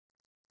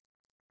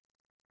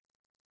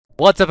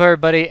What's up,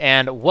 everybody,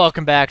 and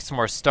welcome back to some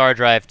more Star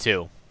Drive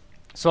 2.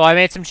 So I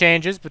made some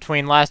changes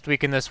between last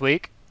week and this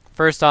week.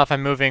 First off,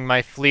 I'm moving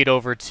my fleet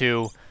over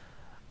to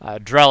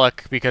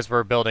Drellic because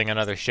we're building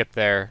another ship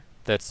there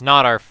that's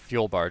not our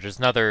fuel barge. It's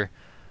another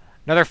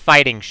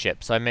fighting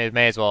ship, so I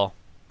may as well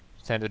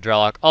send it to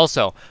Drellic.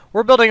 Also,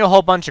 we're building a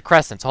whole bunch of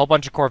Crescents, a whole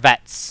bunch of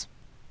Corvettes,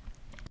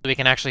 so we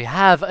can actually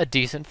have a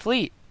decent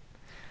fleet.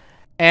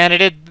 And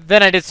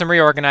then I did some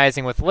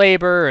reorganizing with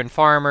labor and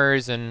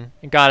farmers, and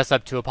it got us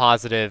up to a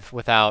positive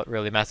without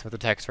really messing with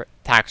the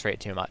tax rate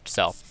too much.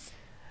 So,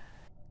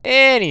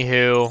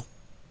 anywho,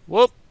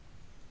 whoop.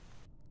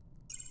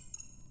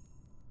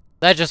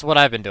 That's just what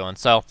I've been doing.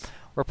 So,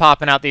 we're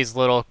popping out these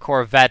little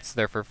Corvettes.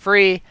 They're for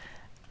free,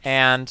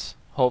 and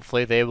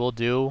hopefully they will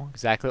do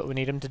exactly what we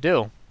need them to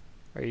do.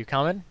 Are you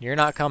coming? You're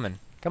not coming.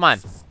 Come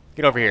on,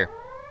 get over here.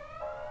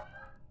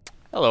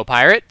 Hello,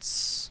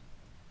 pirates.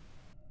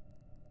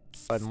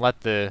 And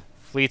let the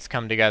fleets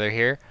come together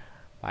here.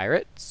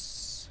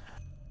 Pirates.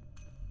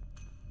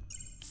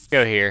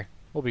 Go here.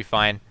 We'll be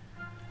fine.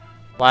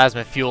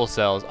 Plasma fuel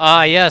cells.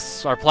 Ah,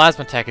 yes, our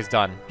plasma tech is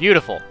done.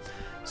 Beautiful.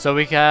 So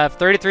we have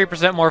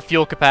 33% more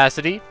fuel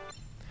capacity.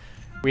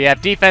 We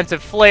have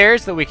defensive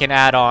flares that we can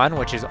add on,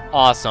 which is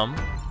awesome.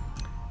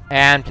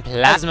 And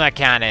plasma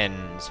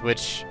cannons,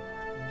 which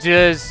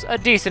does a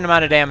decent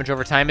amount of damage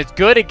over time. It's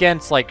good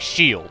against, like,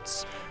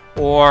 shields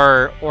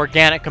or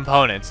organic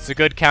components. It's a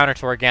good counter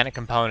to organic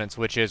components,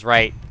 which is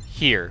right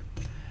here.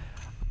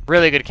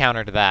 Really good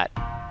counter to that.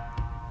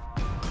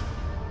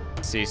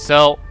 Let's see,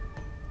 so...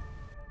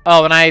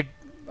 Oh, and I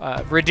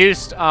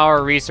reduced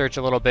our research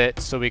a little bit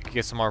so we could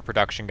get some more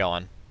production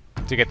going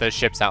to get those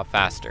ships out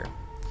faster.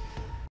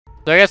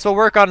 So I guess we'll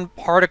work on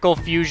particle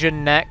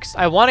fusion next.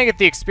 I want to get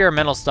the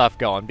experimental stuff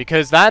going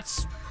because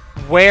that's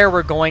where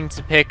we're going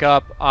to pick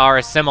up our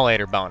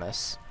assimilator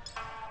bonus.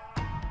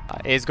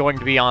 Is going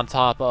to be on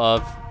top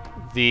of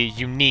the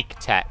unique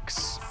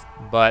techs.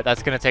 But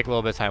that's going to take a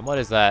little bit of time. What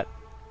is that?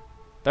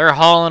 They're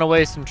hauling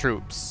away some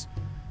troops.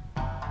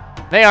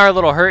 They are a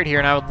little hurt here,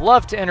 and I would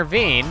love to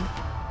intervene.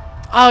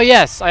 Oh,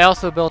 yes! I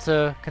also built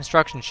a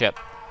construction ship.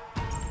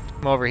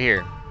 Come over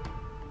here.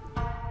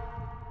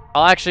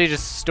 I'll actually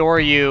just store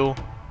you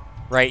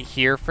right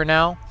here for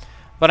now.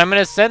 But I'm going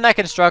to send that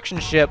construction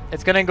ship.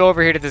 It's going to go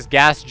over here to this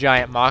gas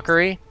giant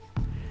Mockery.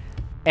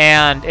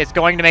 And it's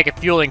going to make a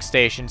fueling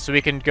station, so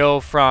we can go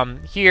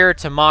from here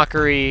to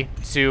Mockery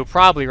to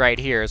probably right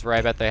here is where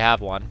I bet they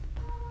have one.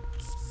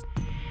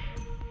 Alright,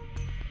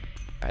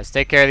 let's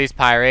take care of these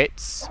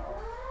pirates.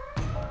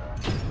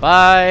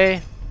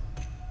 Bye.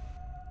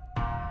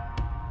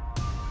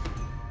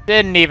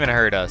 Didn't even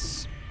hurt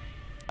us.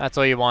 That's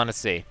all you want to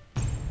see.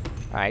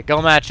 Alright,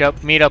 go match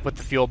up, meet up with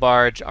the fuel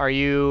barge.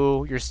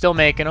 You're still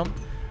making them.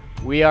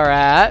 We are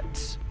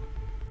at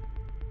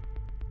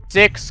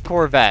 6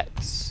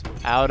 Corvettes.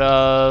 Out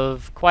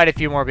of quite a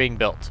few more being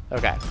built.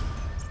 Okay.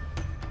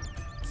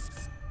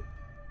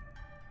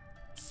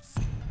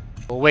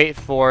 We'll wait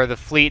for the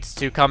fleets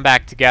to come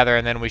back together,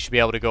 and then we should be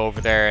able to go over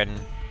there and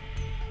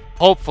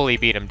hopefully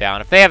beat them down.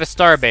 If they have a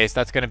star base,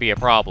 that's going to be a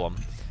problem.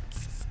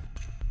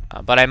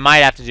 But I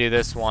might have to do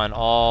this one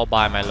all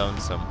by my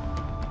lonesome.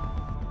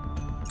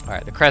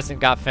 Alright, the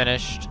Crescent got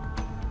finished.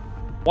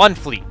 1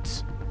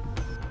 fleet.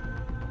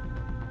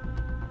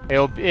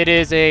 It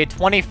is a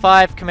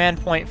 25 command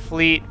point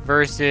fleet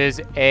versus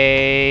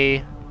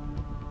an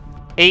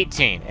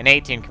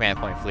 18 command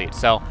point fleet.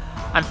 So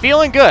I'm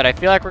feeling good. I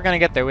feel like we're going to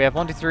get there. We have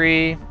 1, 2,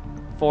 3,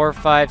 4,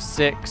 5,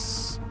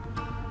 6,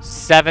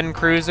 7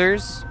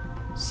 cruisers,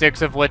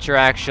 6 of which are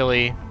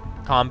actually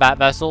combat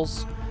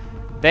vessels.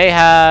 They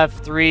have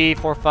 3,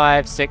 4,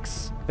 5,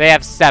 6. They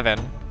have 7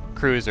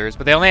 cruisers,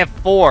 but they only have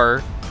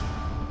 4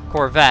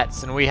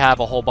 Corvettes, and we have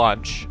a whole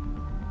bunch.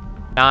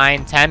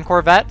 9, 10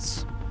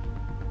 Corvettes.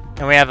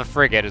 And we have a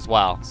frigate as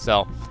well.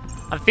 So,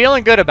 I'm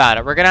feeling good about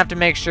it. We're going to have to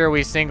make sure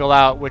we single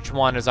out which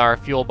one is our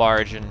fuel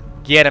barge and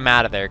get him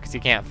out of there because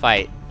he can't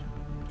fight.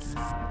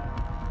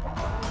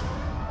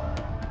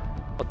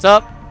 What's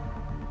up?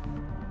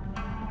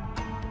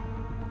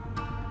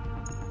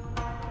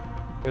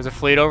 There's a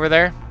fleet over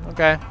there?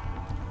 Okay.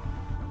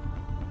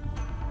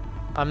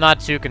 I'm not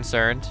too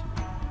concerned.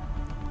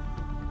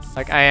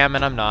 Like, I am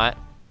and I'm not.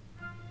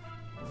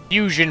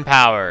 Fusion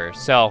power.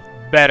 So,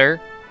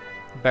 better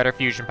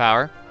fusion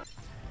power.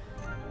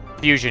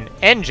 Fusion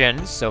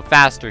engines, so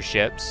faster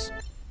ships,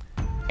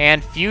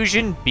 and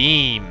fusion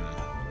beam,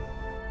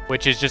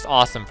 which is just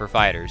awesome for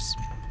fighters.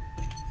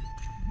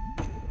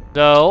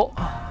 So,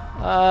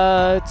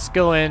 let's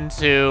go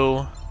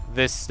into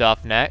this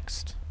stuff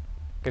next.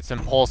 Get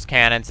some pulse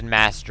cannons and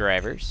mass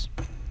drivers.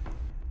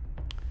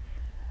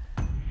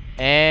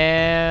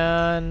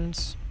 And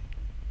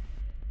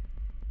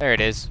there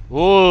it is.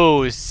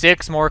 Ooh,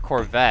 6 more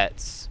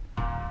Corvettes.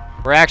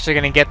 We're actually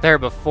going to get there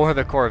before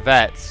the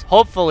Corvettes.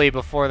 Hopefully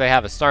before they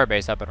have a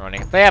starbase up and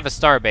running. If they have a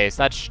starbase,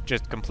 that's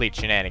just complete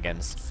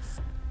shenanigans.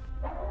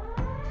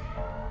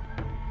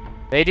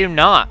 They do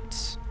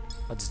not.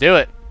 Let's do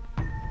it.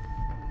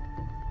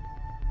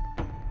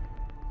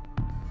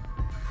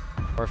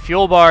 Our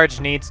fuel barge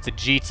needs to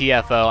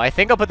GTFO. I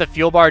think I'll put the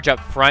fuel barge up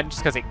front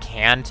just because it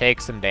can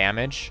take some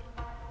damage.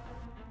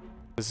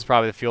 This is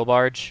probably the fuel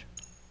barge.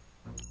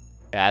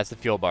 Yeah, it's the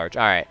fuel barge.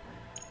 Alright.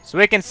 So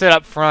we can sit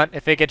up front.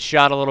 If it gets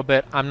shot a little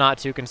bit, I'm not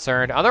too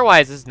concerned.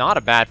 Otherwise, it's not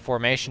a bad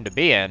formation to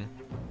be in.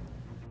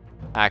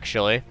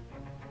 Actually.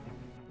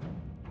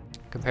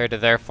 Compared to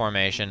their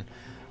formation.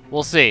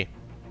 We'll see.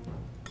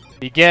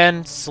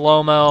 Begin,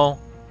 slow-mo.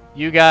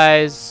 You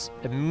guys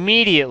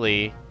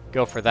immediately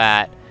go for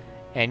that.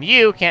 And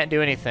you can't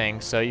do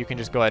anything, so you can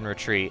just go ahead and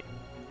retreat.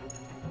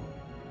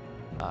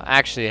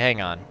 Actually,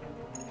 hang on.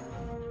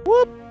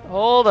 Whoop!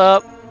 Hold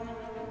up.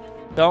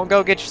 Don't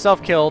go get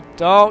yourself killed.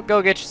 Don't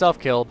go get yourself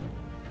killed.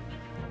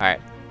 Alright.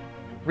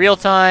 Real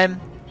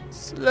time.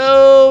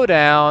 Slow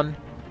down.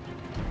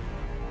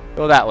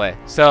 Go that way.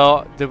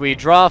 So, did we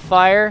draw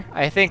fire?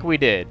 I think we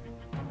did.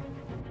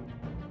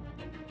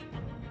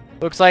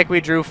 Looks like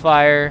we drew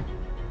fire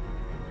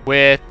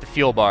with the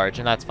fuel barge,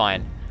 and that's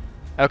fine.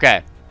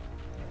 Okay.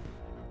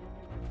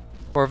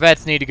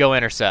 Corvettes need to go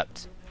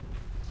intercept.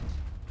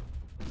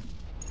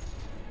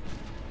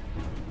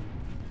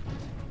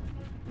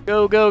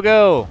 Go, go,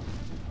 go!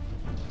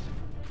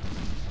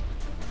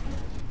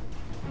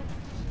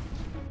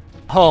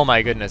 Oh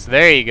my goodness,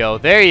 there you go,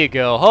 there you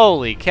go.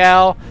 Holy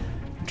cow.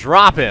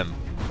 Drop him.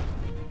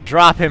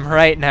 Drop him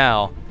right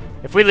now.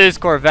 If we lose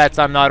Corvettes,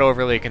 I'm not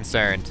overly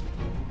concerned.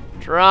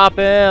 Drop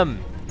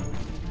him!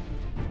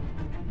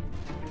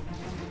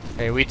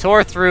 Okay, we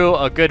tore through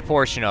a good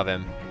portion of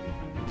him.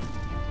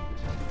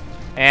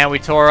 And we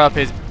tore up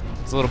his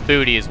little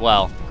booty as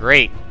well.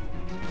 Great.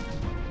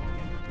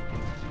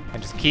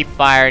 And just keep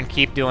firing,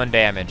 keep doing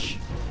damage.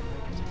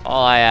 That's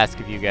all I ask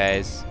of you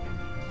guys.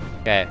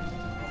 Okay.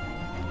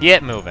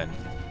 Get moving.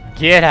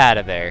 Get out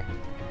of there.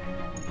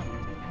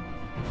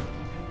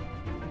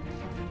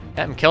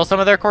 And kill some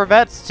of their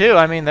Corvettes too.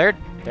 I mean, they're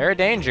a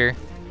danger.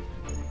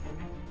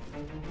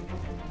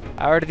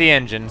 Power to the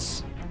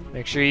engines.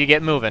 Make sure you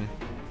get moving.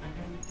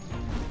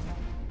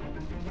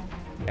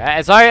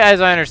 As I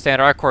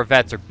understand, our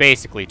Corvettes are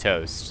basically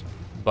toast,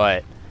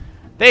 but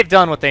they've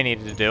done what they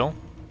needed to do.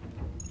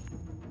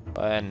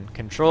 And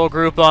control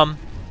group them.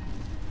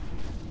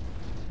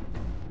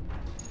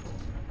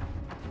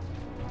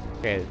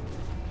 Okay,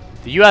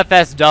 the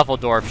UFS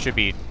Duffeldorf should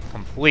be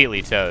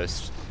completely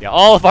toast. Yeah,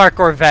 all of our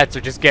Corvettes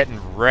are just getting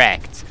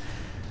wrecked.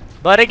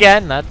 But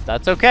again,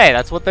 that's okay.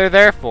 That's what they're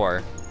there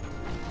for.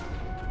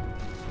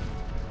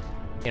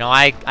 You know,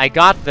 I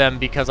got them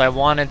because I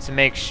wanted to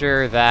make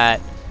sure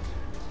that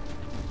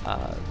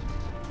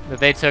that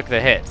they took the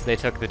hits, they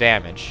took the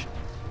damage.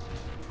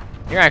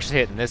 You're actually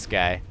hitting this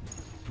guy.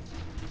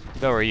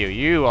 So are you.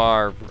 You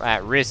are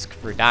at risk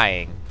for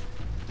dying.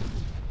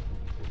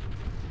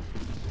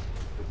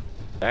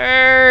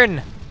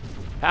 Turn!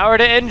 Power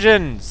to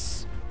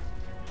engines!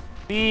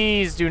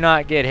 Please do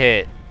not get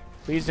hit.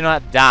 Please do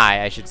not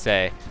die, I should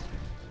say.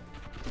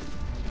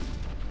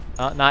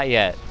 Not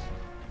yet.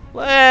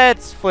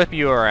 Let's flip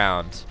you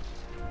around.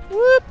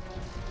 Whoop!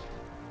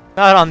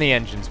 Not on the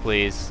engines,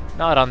 please.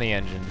 Not on the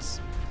engines.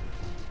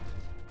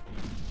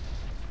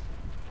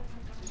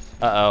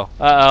 Uh-oh.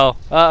 Uh-oh.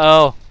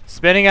 Uh-oh.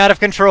 Spinning out of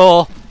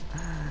control.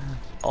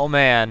 Oh,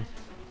 man.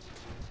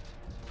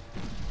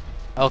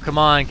 Oh, come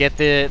on. Get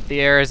the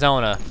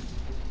Arizona.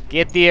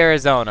 Get the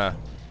Arizona.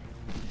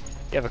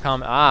 You have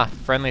a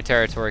friendly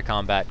territory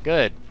combat.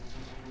 Good.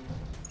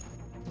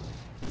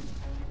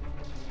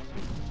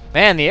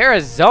 Man, the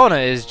Arizona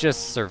is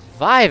just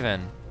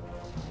surviving.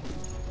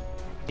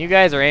 You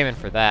guys are aiming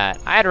for that.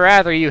 I'd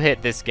rather you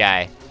hit this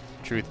guy,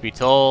 truth be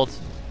told.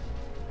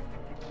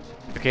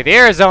 Okay, the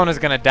Arizona's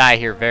gonna die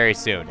here very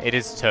soon. It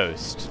is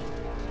toast.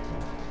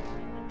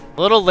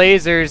 Little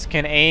lasers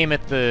can aim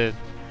at the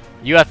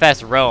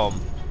UFS Rome.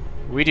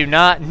 We do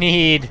not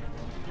need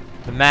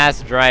the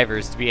mass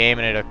drivers to be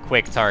aiming at a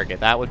quick target.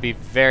 That would be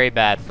very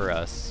bad for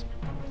us.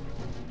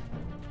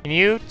 Can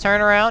you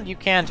turn around? You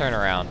can turn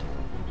around.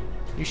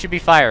 You should be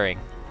firing.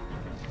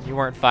 You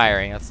weren't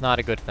firing. That's not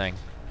a good thing.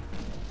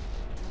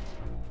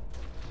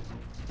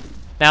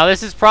 Now,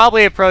 this is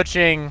probably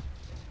approaching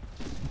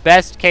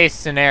best case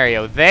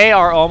scenario. They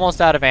are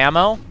almost out of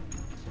ammo.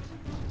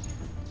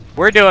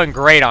 We're doing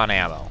great on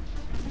ammo.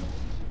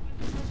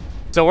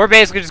 So we're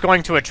basically just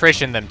going to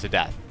attrition them to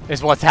death,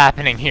 is what's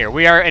happening here.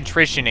 We are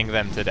attritioning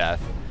them to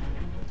death.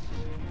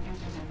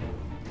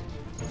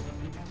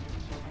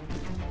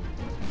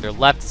 Their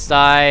left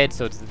side,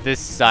 so it's this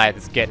side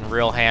that's getting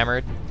real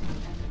hammered.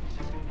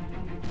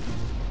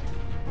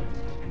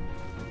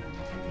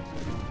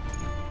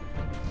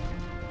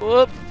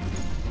 Whoop.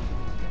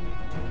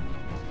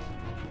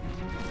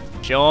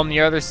 Show them the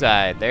other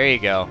side. There you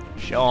go.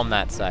 Show them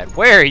that side.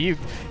 Where are you?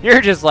 You're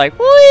just like,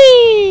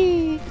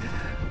 whee!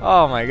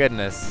 Oh my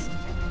goodness.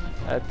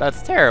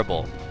 That's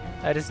terrible.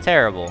 That is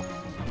terrible.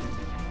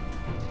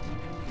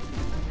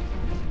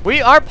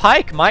 Our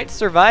Pike might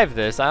survive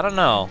this. I don't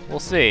know. We'll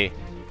see.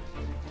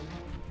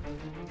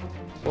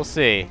 We'll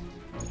see.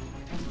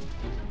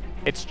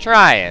 It's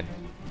trying.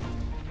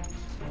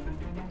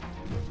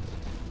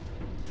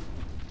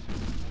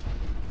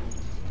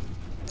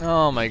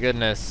 Oh my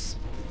goodness.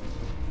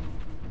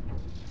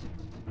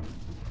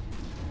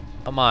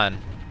 Come on.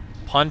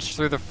 Punch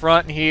through the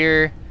front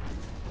here.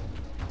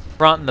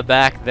 Front and the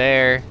back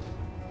there.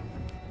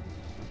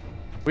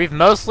 We've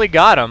mostly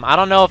got them. I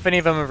don't know if any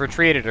of them have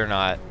retreated or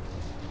not.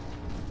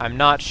 I'm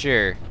not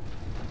sure.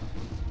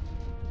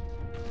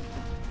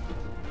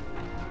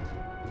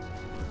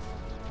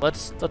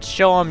 Let's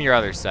show them your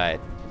other side.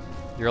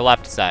 Your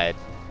left side.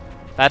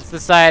 That's the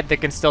side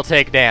that can still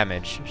take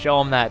damage. Show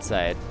them that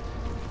side.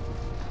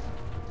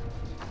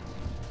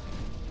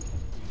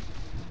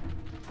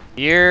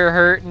 You're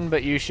hurting,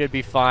 but you should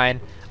be fine.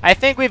 I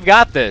think we've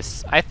got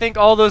this. I think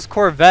all those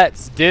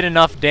Corvettes did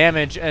enough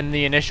damage in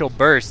the initial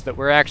burst that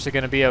we're actually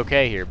going to be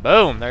okay here.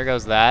 Boom, there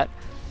goes that.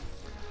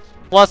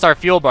 Plus our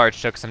fuel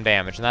barge took some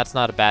damage, and that's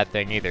not a bad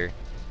thing either.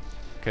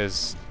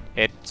 Because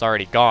it's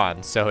already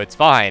gone, so it's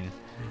fine.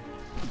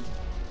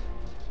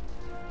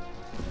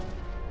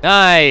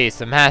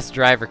 Nice, a mass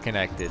driver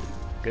connected.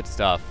 Good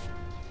stuff.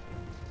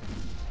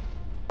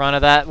 Front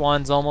of that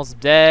one's almost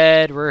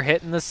dead. We're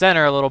hitting the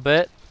center a little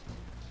bit.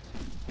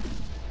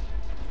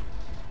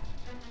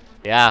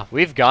 Yeah,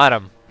 we've got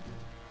him.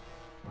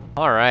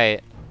 All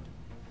right.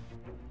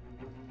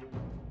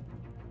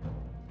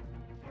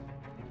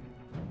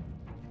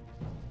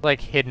 Like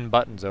hidden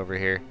buttons over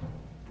here.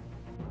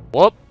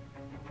 Whoop.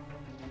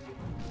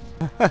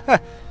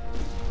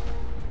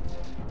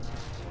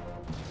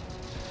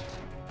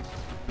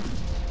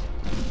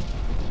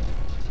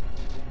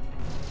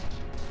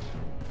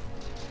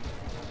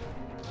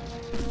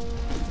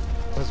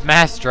 Those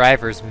mass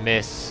drivers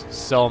miss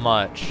so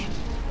much,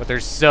 but they're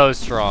so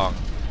strong.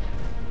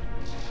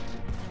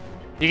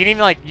 You can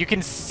even, like, you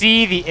can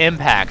see the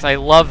impacts. I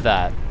love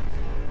that.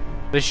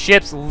 The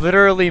ships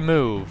literally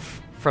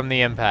move from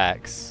the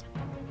impacts.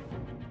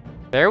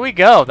 There we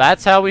go.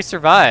 That's how we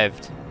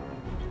survived.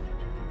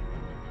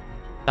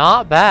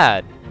 Not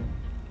bad.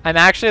 I'm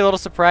actually a little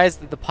surprised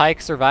that the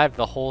Pike survived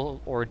the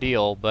whole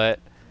ordeal, but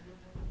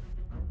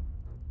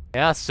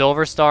yeah,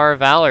 Silver Star of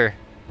Valor.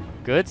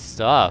 Good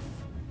stuff.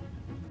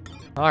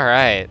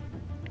 Alright.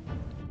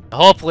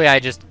 Hopefully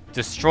I just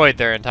destroyed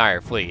their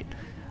entire fleet.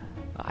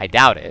 I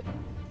doubt it.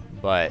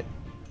 But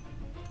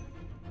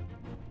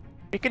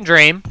we can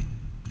dream.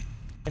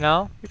 You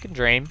know, we can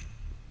dream.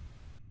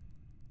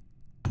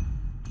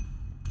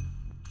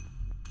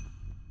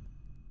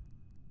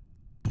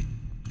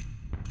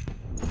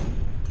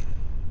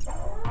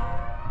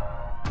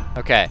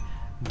 Okay.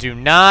 Do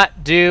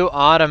not do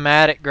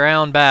automatic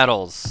ground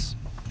battles.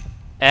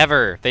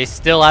 Ever. They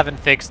still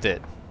haven't fixed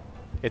it.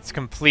 It's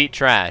complete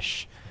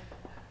trash.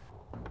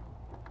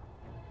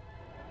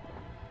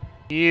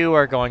 You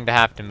are going to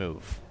have to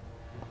move.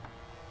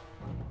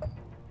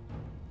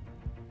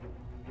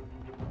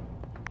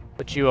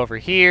 Put you over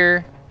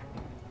here.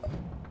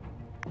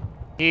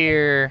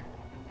 Here.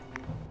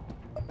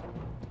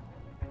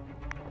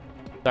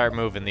 Start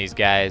moving these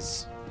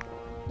guys.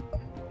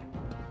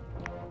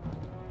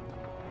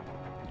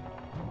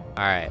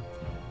 Alright.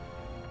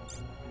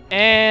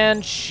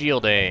 And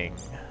shielding.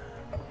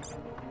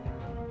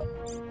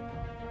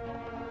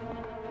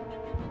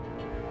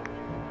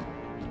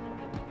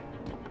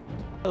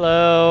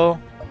 Hello.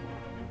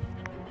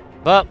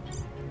 Move up.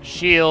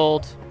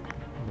 Shield.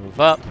 Move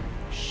up.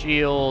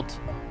 Shield.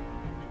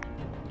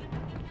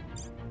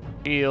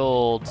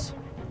 Shield.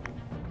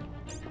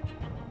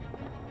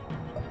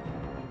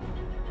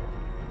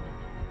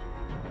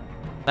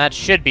 That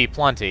should be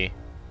plenty.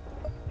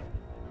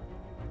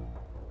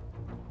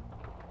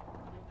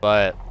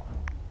 But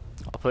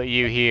I'll put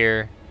you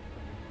here.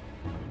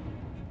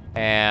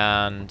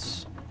 And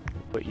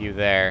put you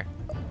there.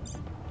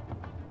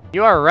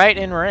 You are right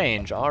in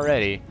range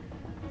already.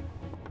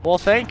 Well,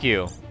 thank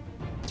you.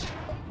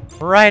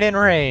 Right in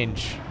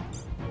range.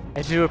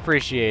 I do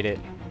appreciate it.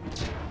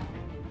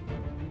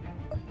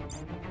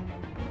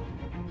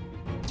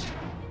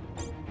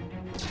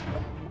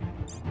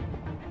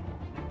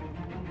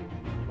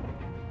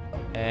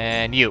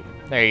 And you.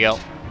 There you go.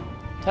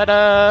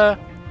 Ta-da!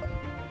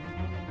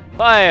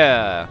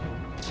 Fire!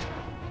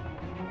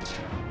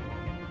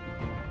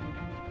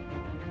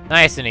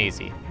 Nice and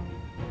easy.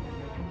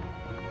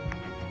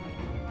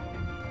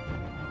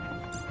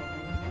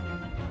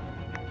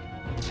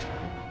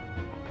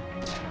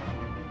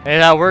 Hey,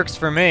 that works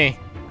for me.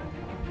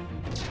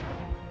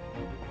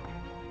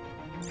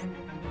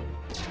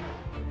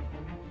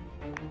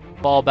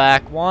 Fall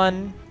back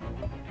one.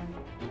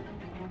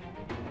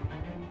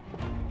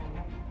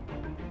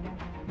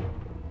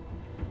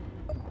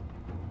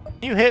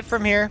 Can you hit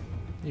from here?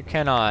 You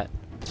cannot.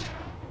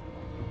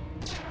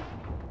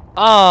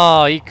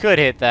 Oh, you could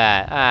hit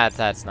that. Ah,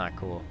 that's not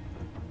cool.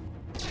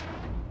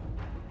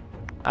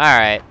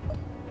 Alright.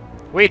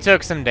 We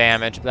took some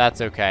damage, but that's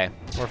okay.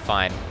 We're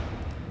fine.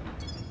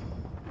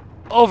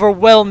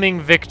 Overwhelming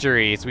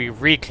victories. We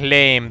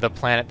reclaim the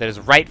planet that is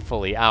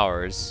rightfully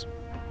ours.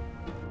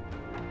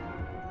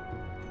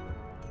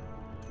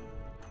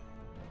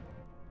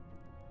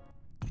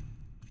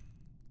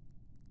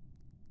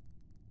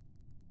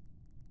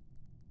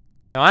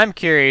 Now I'm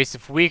curious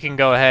if we can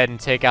go ahead and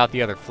take out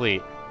the other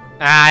fleet.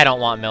 I don't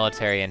want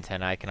military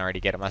antenna. I can already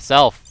get it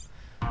myself.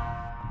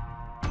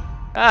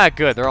 Ah,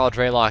 good. They're all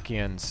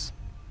Draylockians.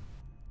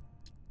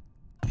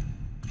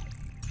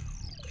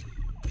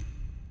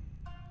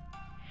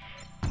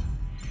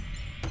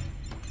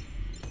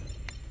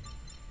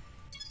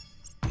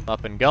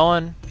 Up and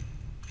going.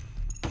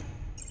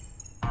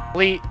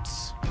 Fleet.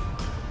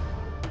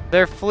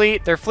 Their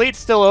fleet's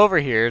still over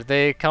here.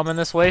 They coming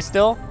this way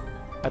still?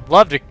 I'd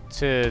love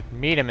to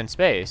meet him in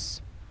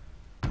space.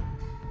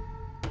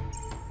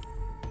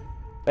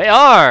 They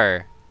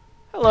are!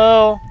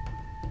 Hello!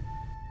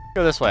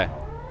 Go this way.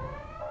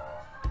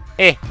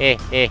 Get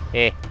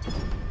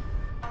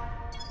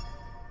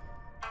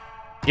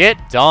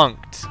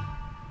dunked.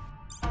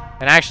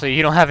 And actually,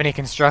 you don't have any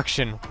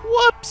construction.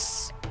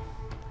 Whoops!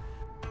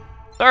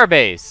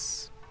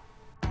 Starbase.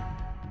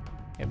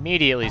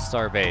 Immediately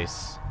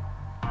Starbase.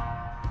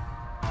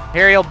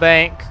 Imperial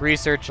Bank,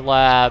 Research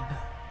Lab,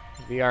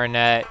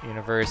 VRNet,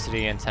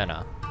 University,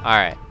 Antenna.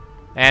 Alright.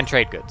 And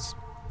trade goods,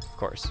 of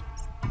course.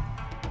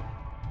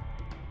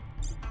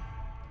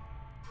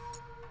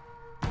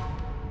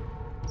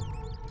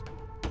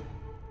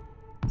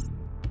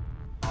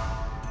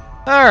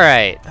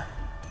 Alright. Well,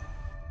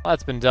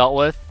 that's been dealt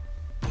with.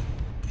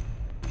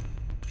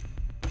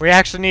 We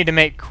actually need to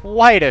make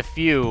quite a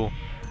few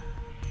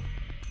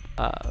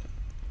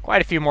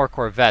more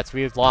Corvettes.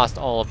 We've lost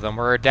all of them.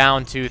 We're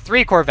down to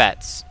 3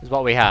 Corvettes is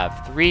what we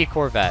have. 3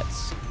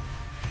 Corvettes.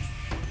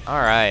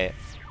 Alright.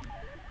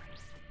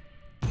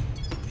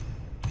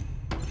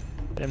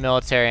 Get a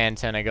military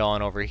antenna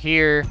going over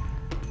here.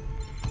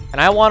 And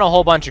I want a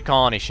whole bunch of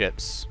colony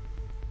ships.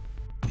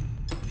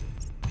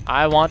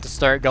 I want to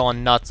start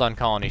going nuts on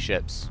colony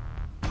ships.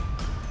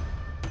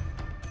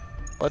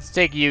 Let's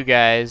take you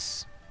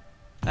guys.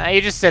 Nah,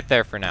 you just sit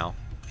there for now.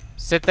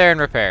 Sit there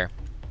and repair.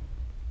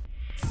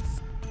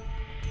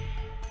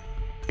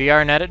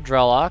 VRNet at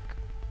Drellock.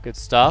 Good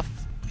stuff.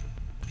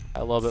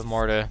 Got a little bit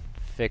more to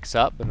fix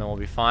up and then we'll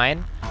be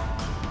fine.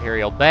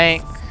 Imperial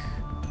Bank.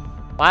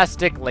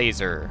 Plastic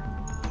laser.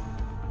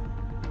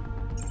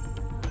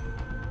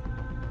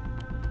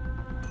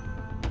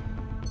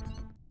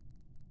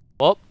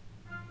 Whoop.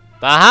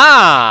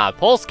 Aha!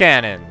 Pulse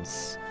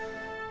cannons.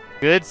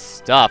 Good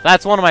stuff.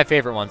 That's one of my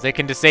favorite ones. They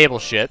can disable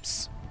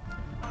ships.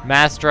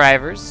 Mass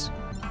drivers.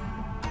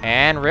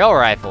 And rail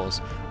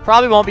rifles.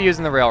 Probably won't be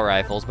using the rail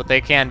rifles, but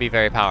they can be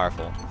very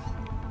powerful.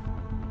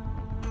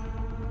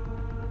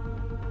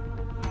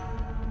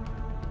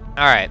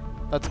 Alright,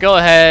 let's go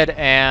ahead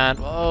and...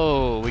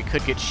 Oh, we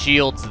could get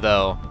shields,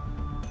 though.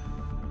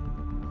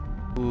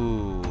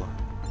 Ooh.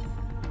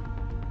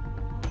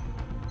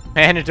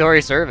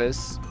 Mandatory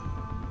service.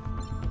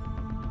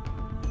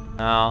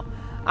 No,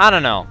 I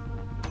don't know.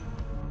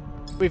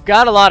 We've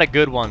got a lot of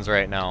good ones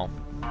right now.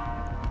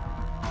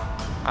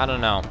 I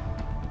don't know.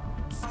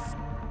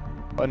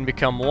 Go ahead and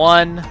become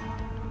 1.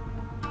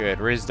 Good.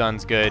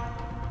 Rizdun's good.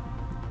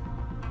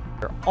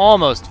 They're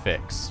almost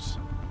fixed.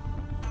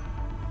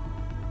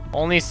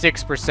 Only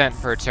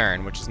 6% per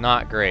turn, which is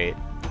not great.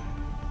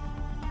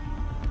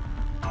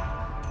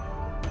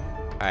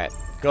 Alright.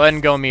 Go ahead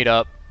and go meet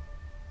up.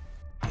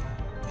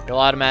 You'll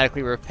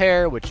automatically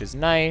repair, which is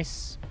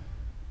nice.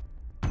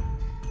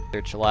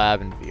 Search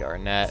Lab and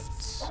VRNet.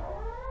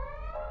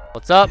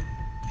 What's up?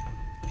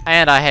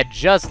 And I had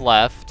just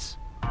left.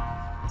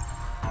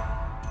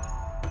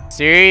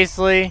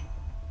 Seriously?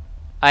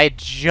 I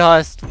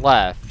just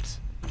left.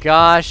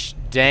 Gosh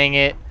dang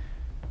it.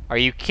 Are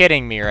you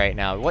kidding me right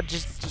now? What?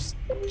 Just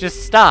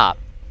stop.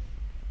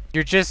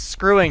 You're just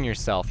screwing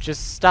yourself.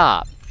 Just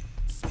stop.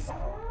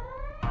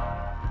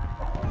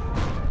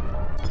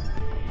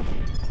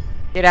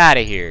 Get out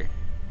of here.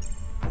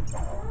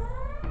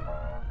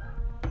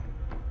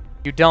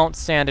 You don't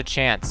stand a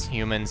chance,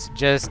 humans.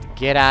 Just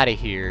get out of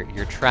here.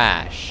 You're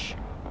trash.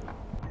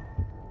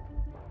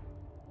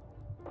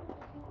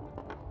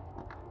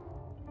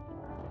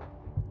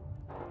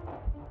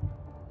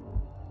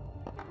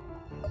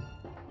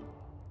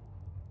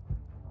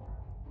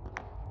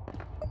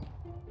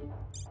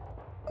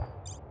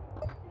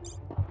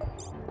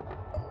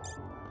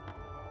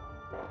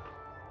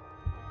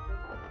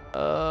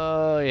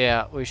 Oh,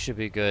 yeah, we should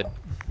be good.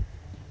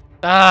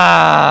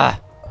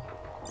 Ah!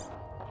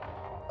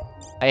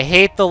 I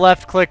hate the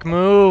left click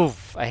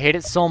move. I hate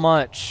it so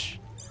much.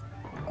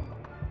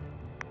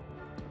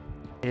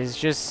 It is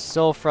just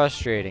so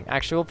frustrating.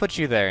 Actually, we'll put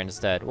you there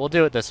instead. We'll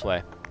do it this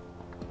way.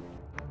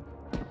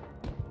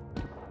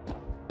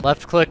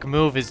 Left click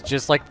move is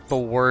just like the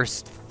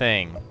worst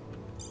thing.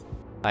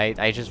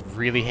 I just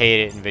really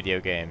hate it in video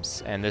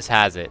games. And this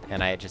has it.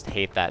 And I just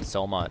hate that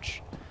so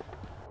much.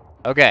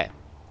 Okay.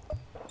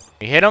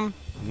 We hit him?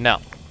 No.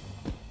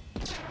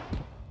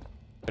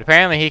 But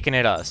apparently he can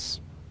hit us.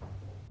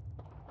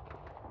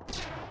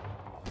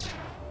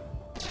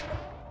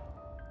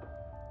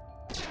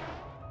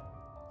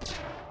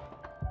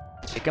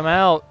 Take him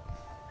out.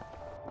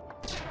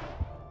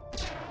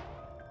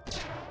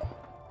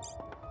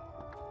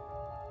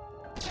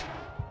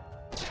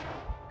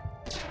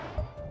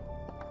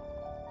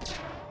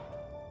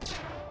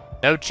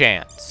 No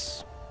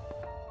chance.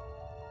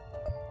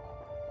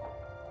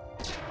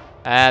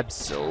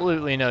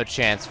 Absolutely no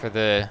chance for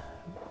the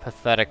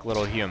pathetic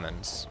little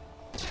humans.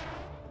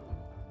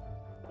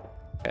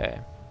 Okay.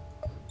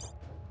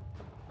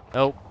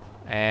 Nope.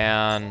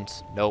 And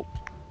nope.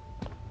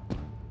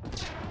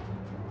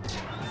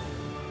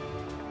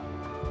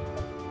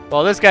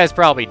 Well, this guy's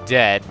probably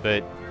dead,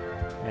 but,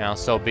 you know,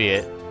 so be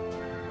it.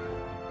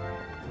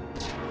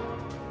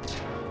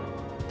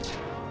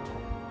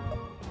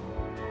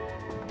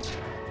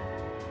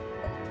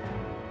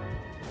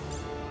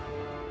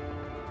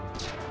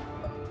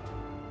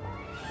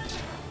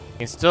 He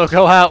can still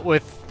go out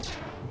with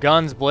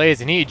guns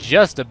blazing. He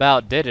just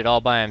about did it all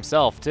by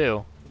himself,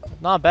 too.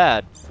 Not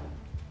bad.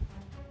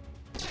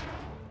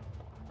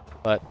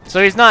 But,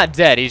 so he's not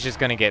dead, he's just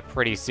gonna get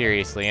pretty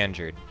seriously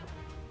injured.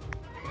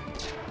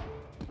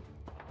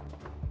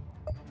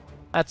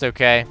 That's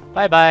okay.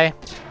 Bye-bye.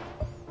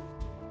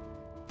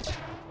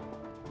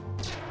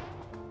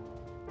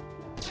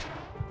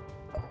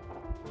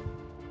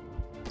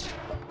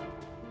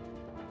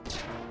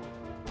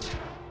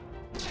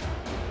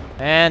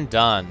 And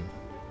done.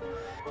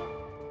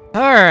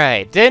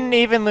 Alright, didn't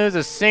even lose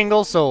a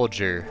single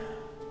soldier.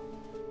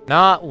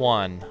 Not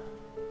one.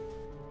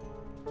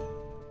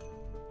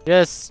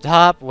 Just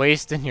stop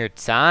wasting your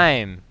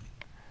time.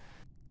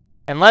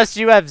 Unless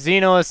you have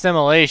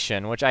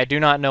xeno-assimilation, which I do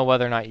not know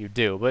whether or not you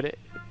do, but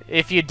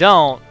if you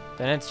don't,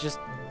 then it's just,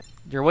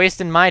 you're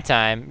wasting my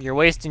time, you're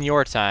wasting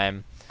your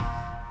time.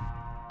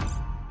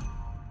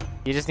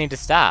 You just need to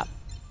stop.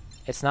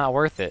 It's not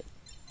worth it.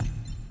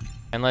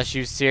 Unless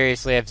you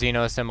seriously have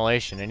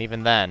xeno-assimilation, and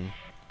even then.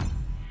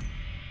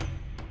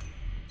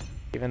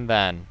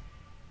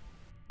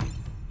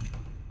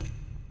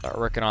 Start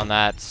working on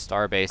that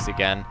starbase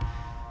again.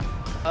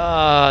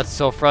 It's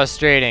so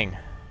frustrating.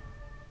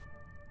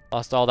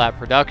 Lost all that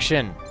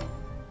production.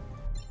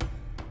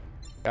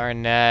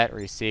 Garnet,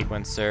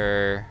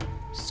 resequencer,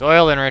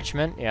 soil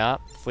enrichment, yeah,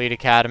 Fleet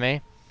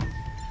Academy.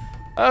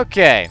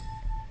 Okay.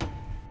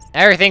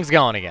 Everything's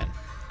going again.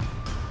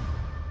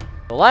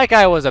 But like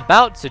I was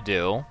about to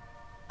do,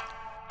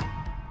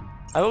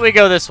 how about we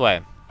go this way?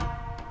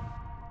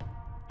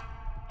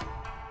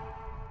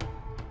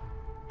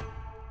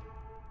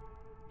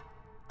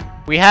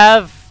 We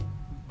have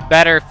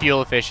better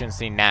fuel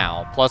efficiency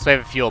now. Plus we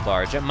have a fuel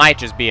barge. It might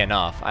just be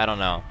enough. I don't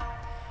know.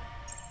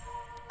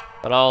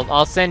 But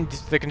I'll send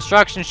the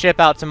construction ship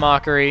out to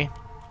Mockery.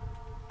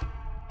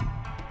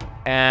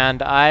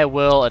 And I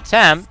will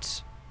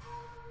attempt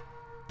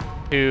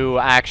to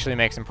actually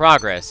make some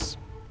progress.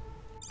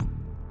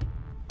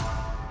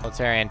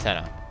 Military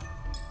antenna.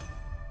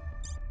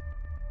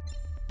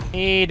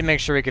 Need to make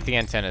sure we get the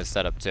antennas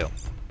set up too.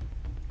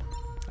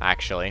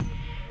 Actually.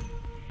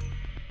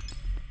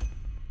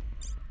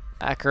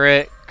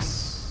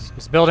 Acarix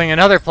is building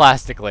another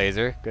plastic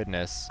laser.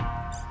 Goodness.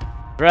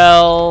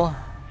 Drell.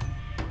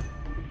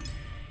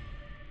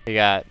 You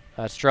got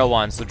Drell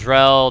 1. So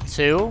Drell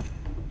 2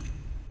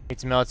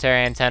 needs a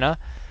military antenna.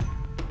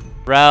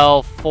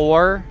 Drell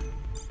 4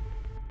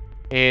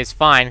 is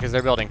fine because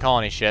they're building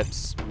colony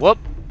ships. Whoop.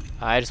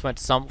 I just went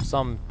to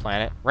some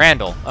planet.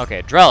 Randall.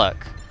 Okay,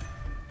 Drellic.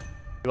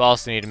 You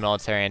also need a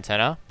military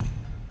antenna.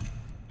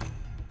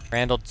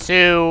 Randall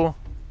 2.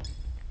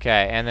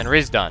 Okay, and then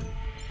Rizdun.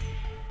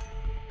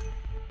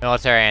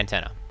 Military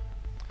antenna.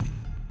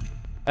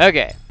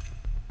 Okay.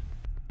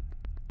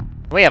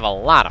 We have a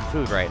lot of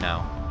food right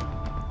now.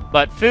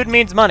 But food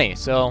means money,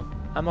 so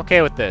I'm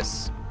okay with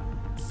this.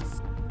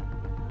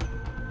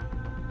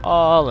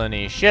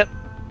 Colony ship.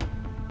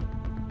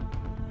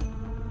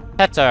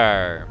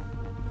 Petar.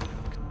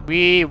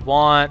 We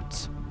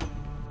want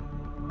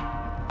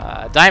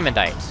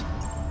Diamondite.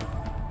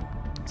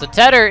 So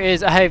Tedder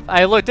is, I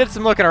did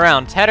some looking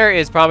around. Tedder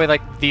is probably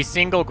like the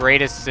single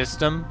greatest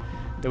system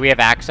that we have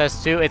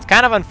access to. It's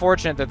kind of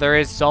unfortunate that there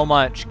is so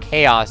much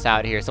chaos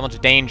out here, so much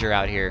danger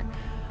out here.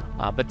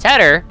 But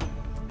Tedder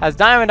has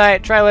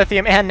Diamondite,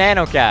 Trilithium, and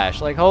Nanocash.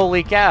 Like,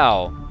 holy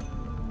cow.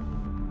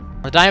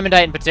 The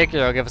Diamondite in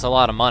particular will give us a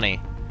lot of money.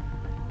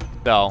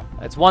 So,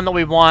 it's one that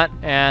we want,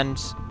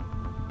 and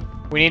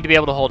we need to be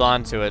able to hold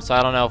on to it. So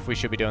I don't know if we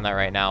should be doing that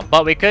right now.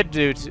 But we could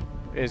do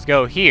is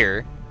go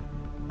here,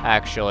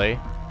 actually.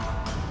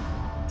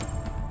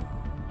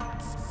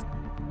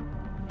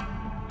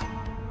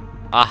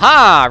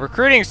 Aha!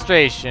 Recruiting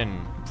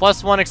station.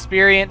 +1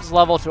 experience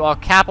level to all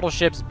capital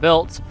ships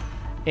built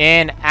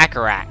in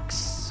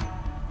Acarax.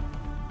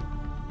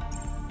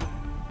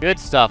 Good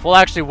stuff. We'll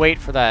actually wait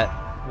for that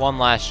one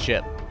last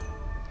ship.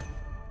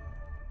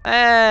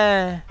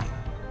 Yeah,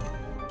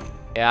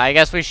 I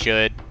guess we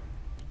should.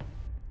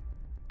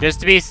 Just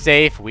to be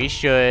safe, we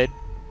should.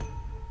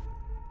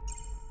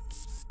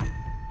 Did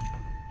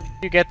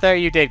you get there?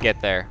 You did get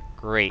there.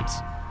 Great.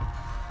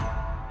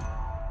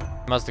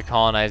 Must have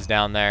colonized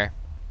down there.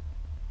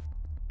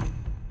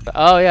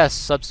 Oh yes,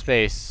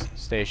 subspace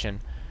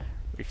station.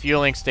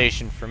 Refueling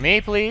station for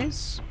me,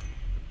 please.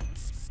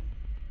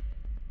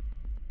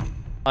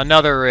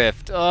 Another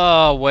rift.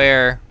 Oh,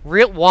 where?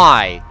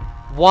 Why?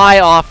 Why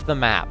off the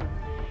map?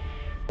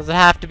 Does it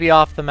have to be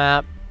off the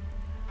map?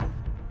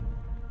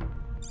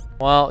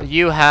 Well,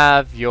 you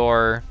have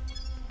your...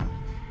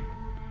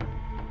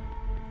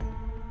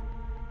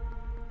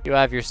 You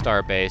have your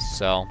star base,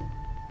 so...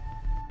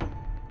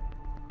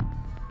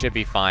 Should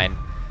be fine.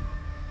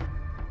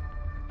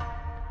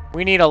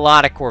 We need a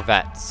lot of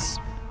Corvettes.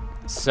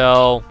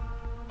 So...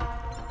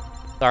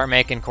 Start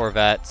making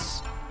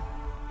Corvettes.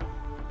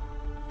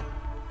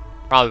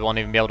 Probably won't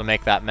even be able to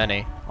make that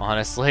many,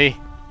 honestly.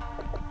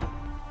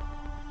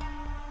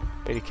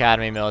 Big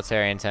Academy,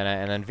 Military Antenna,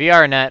 and then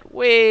VRNet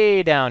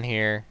way down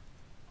here.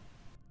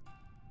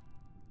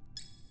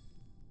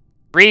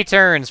 3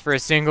 turns for a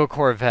single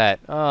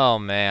Corvette. Oh,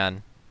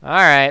 man.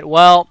 Alright,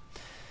 well...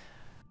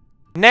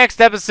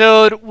 Next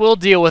episode, we'll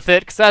deal with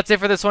it, because that's it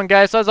for this one,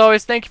 guys. So as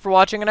always, thank you for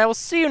watching, and I will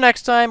see you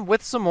next time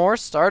with some more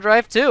Star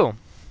Drive 2.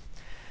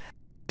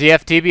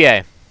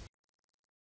 DFTBA.